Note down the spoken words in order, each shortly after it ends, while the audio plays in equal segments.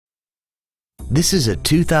This is a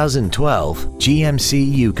 2012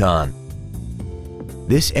 GMC Yukon.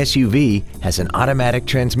 This SUV has an automatic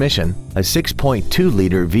transmission, a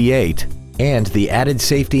 6.2-liter V8, and the added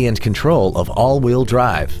safety and control of all-wheel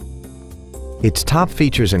drive. Its top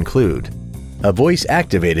features include a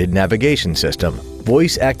voice-activated navigation system,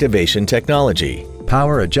 voice activation technology,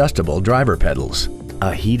 power-adjustable driver pedals,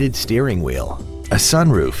 a heated steering wheel, a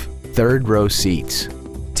sunroof, third-row seats,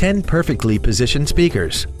 10 perfectly positioned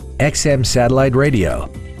speakers, XM satellite radio,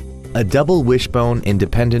 a double wishbone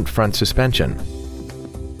independent front suspension,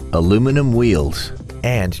 aluminum wheels,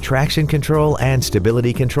 and traction control and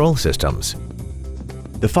stability control systems.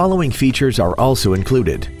 The following features are also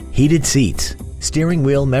included: heated seats, steering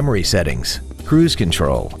wheel memory settings, cruise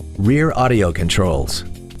control, rear audio controls,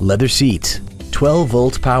 leather seats,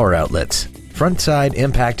 12-volt power outlets, front side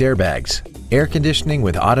impact airbags, air conditioning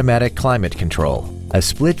with automatic climate control, a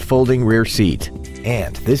split folding rear seat,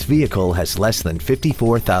 and this vehicle has less than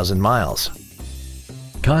 54,000 miles.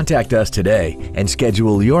 Contact us today and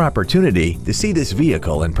schedule your opportunity to see this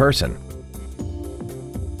vehicle in person.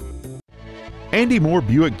 Andy Moore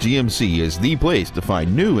Buick GMC is the place to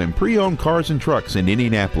find new and pre-owned cars and trucks in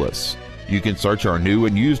Indianapolis. You can search our new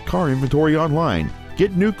and used car inventory online,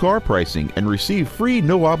 get new car pricing, and receive free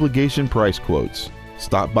no-obligation price quotes.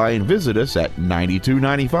 Stop by and visit us at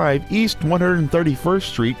 9295 East 131st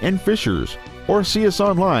Street in Fishers, or see us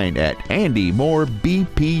online at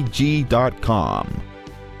andymoorebpg.com.